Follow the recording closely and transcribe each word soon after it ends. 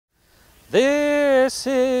This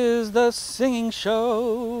is the singing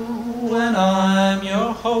show, and I'm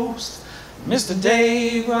your host, Mr.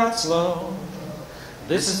 Dave Rotslow.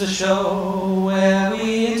 This is the show where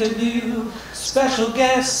we interview special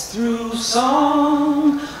guests through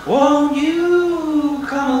song. Won't you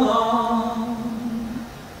come along?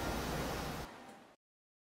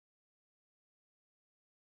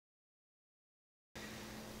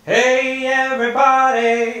 Hey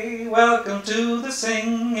everybody, welcome to the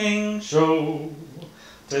singing show.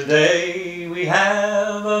 Today we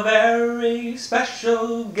have a very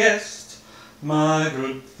special guest, my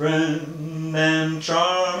good friend and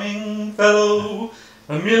charming fellow,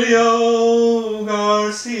 Emiliano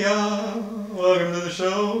Garcia. Welcome to the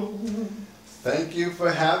show. Thank you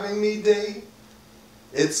for having me, Dave.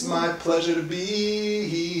 It's my pleasure to be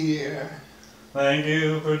here. Thank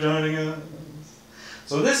you for joining us.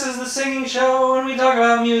 So this is the singing show, and we talk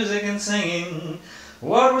about music and singing.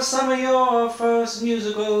 What were some of your first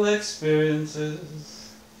musical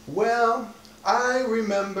experiences? Well, I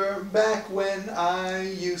remember back when I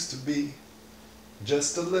used to be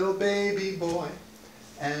just a little baby boy,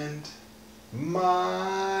 and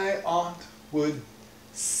my aunt would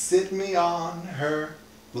sit me on her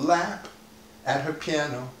lap at her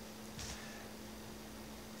piano,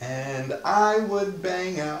 and I would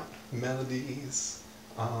bang out melodies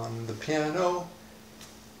on the piano.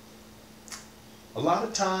 A lot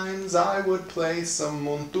of times I would play some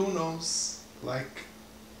montunos, like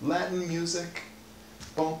Latin music.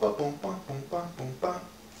 Boom, ba, boom, ba, boom, ba, boom, ba.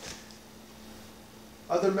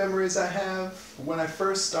 Other memories I have when I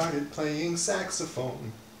first started playing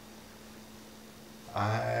saxophone.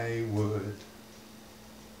 I would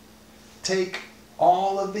take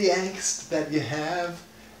all of the angst that you have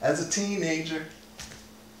as a teenager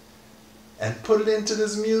and put it into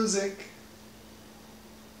this music,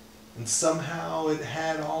 and somehow it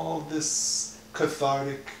had all this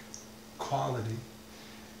cathartic quality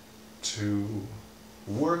to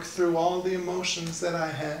work through all the emotions that I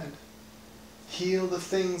had, heal the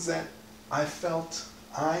things that I felt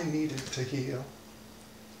I needed to heal.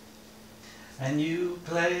 And you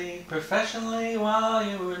played professionally while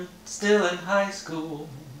you were still in high school.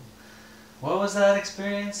 What was that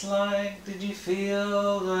experience like? Did you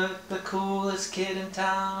feel the coolest kid in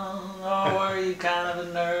town? Or were you kind of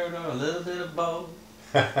a nerd or a little bit of both?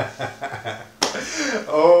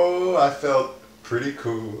 Oh, I felt pretty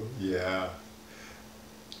cool, yeah.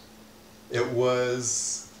 It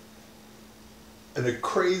was in a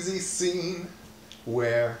crazy scene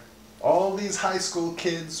where all these high school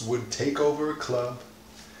kids would take over a club,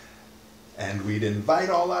 and we'd invite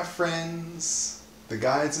all our friends, the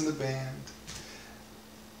guys in the band,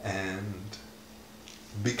 and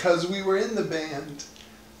because we were in the band,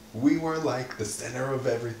 we were like the center of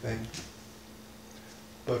everything.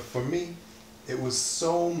 But for me, it was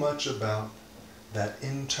so much about that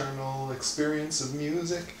internal experience of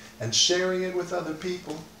music and sharing it with other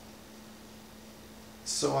people.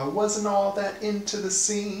 So I wasn't all that into the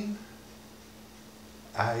scene.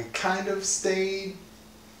 I kind of stayed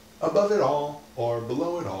above it all or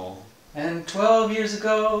below it all. And 12 years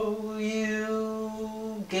ago,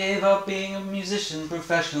 you gave up being a musician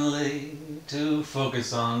professionally to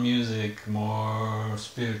focus on music more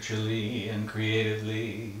spiritually and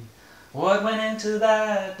creatively. What went into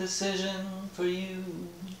that decision for you?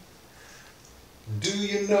 Do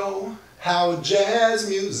you know how a jazz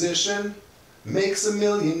musician makes $1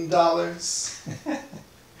 million?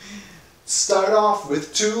 Start off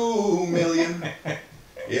with 2 million.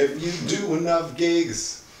 If you do enough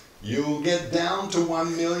gigs, you'll get down to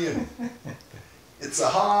 1 million. It's a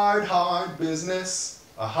hard, hard business.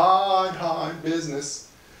 A hard, hard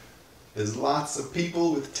business. There's lots of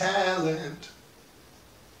people with talent,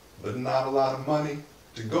 but not a lot of money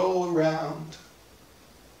to go around.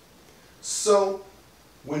 So,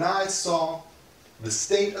 when I saw the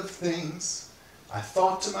state of things, I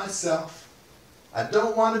thought to myself, I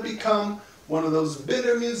don't want to become one of those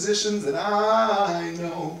bitter musicians that I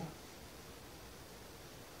know.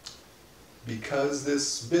 Because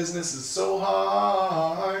this business is so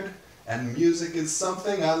hard, and music is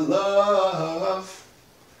something I love,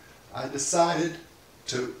 I decided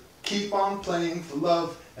to keep on playing for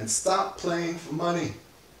love and stop playing for money.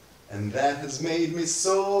 And that has made me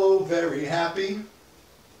so very happy.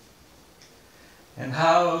 And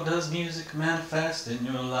how does music manifest in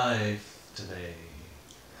your life today?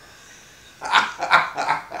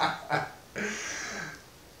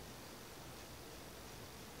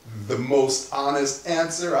 The most honest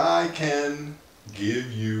answer I can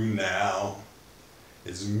give you now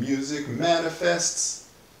is music manifests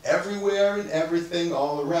everywhere and everything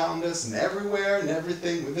all around us, and everywhere and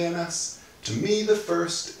everything within us. To me, the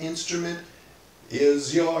first instrument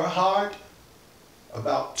is your heart.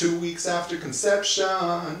 About 2 weeks after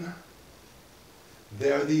conception,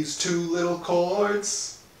 there are these two little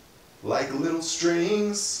chords, like little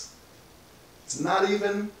strings. It's not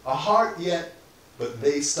even a heart yet, but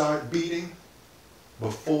they start beating.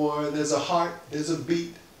 Before there's a heart, there's a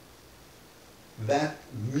beat. That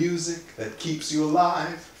music that keeps you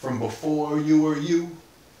alive from before you were you.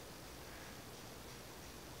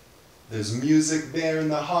 There's music there in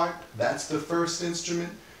the heart. That's the first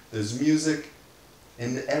instrument. There's music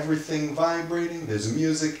in everything vibrating. There's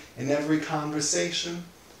music in every conversation.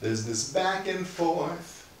 There's this back and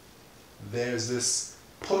forth. There's this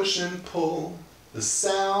push and pull. The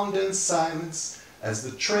sound and silence as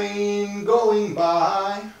the train going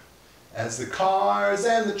by. As the cars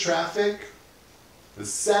and the traffic. The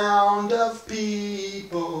sound of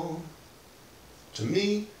people. To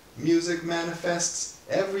me, music manifests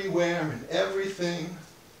everywhere and everything.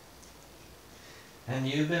 And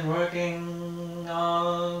you've been working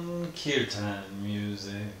on kirtan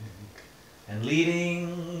music and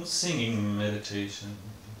leading singing meditations.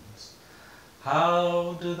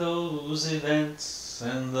 How do those events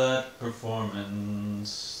and that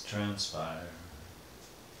performance transpire?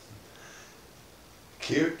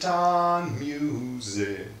 Kirtan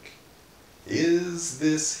music is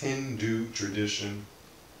this Hindu tradition.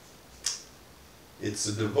 It's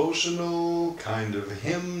a devotional kind of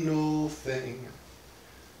hymnal thing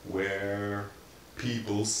where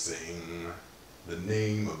people sing the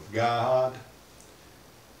name of God.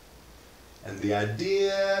 And the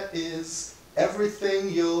idea is everything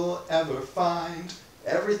you'll ever find,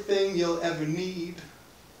 everything you'll ever need,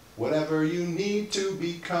 whatever you need to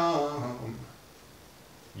become,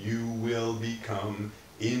 you will become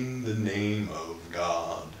in the name of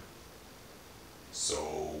God.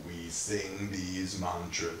 So we sing these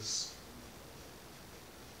mantras.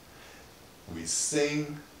 We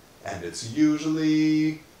sing, and it's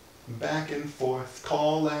usually back and forth,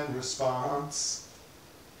 call and response.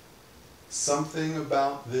 Something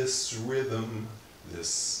about this rhythm,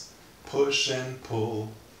 this push and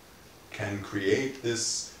pull, can create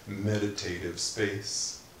this meditative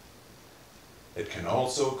space. It can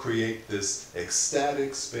also create this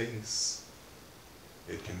ecstatic space.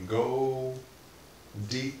 It can go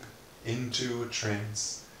deep into a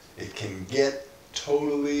trance. It can get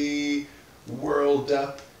totally whirled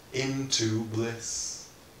up into bliss.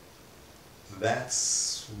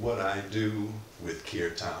 That's what I do with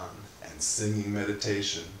kirtan and singing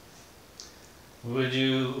meditation. Would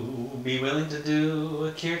you be willing to do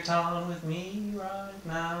a kirtan with me right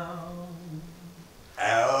now?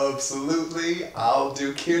 Absolutely. I'll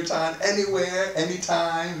do kirtan anywhere,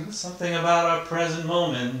 anytime. Something about our present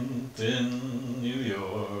moment in New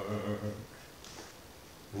York.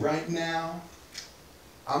 Right now,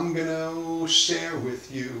 I'm gonna share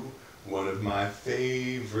with you one of my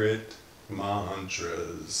favorite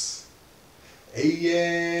mantras. Hey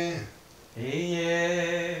yeah, Hey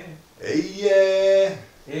yeah, hey yeah,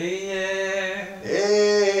 hey yeah,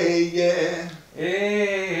 hey yeah.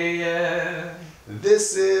 hey yeah.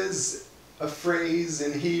 This is a phrase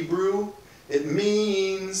in Hebrew. It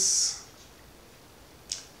means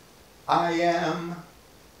I am.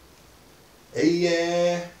 Hey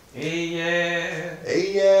yeah, Hey yeah,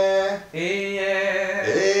 hey yeah, hey yeah,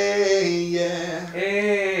 hey yeah.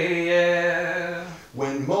 hey yeah.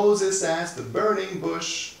 When Moses asked the burning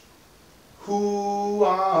bush, "Who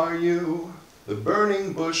are you?" the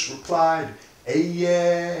burning bush replied, "Hey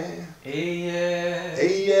yeah, Hey yeah,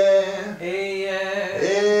 hey yeah, hey yeah,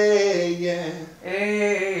 hey yeah.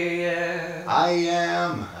 hey yeah. I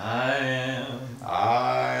am, I am,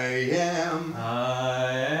 I am,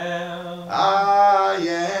 I am, I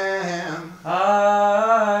am,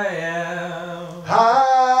 I am,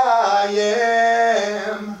 I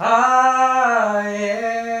am. I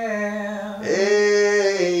am.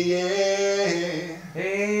 Hey yeah.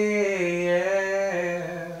 Hey,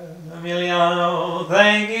 yeah. Emiliano,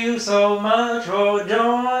 thank you so much for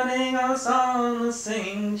joining us on the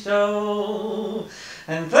Sing Show.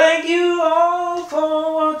 And thank you all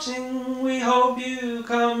for watching. We hope you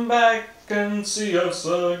come back and see us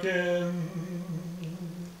again.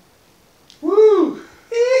 Woo!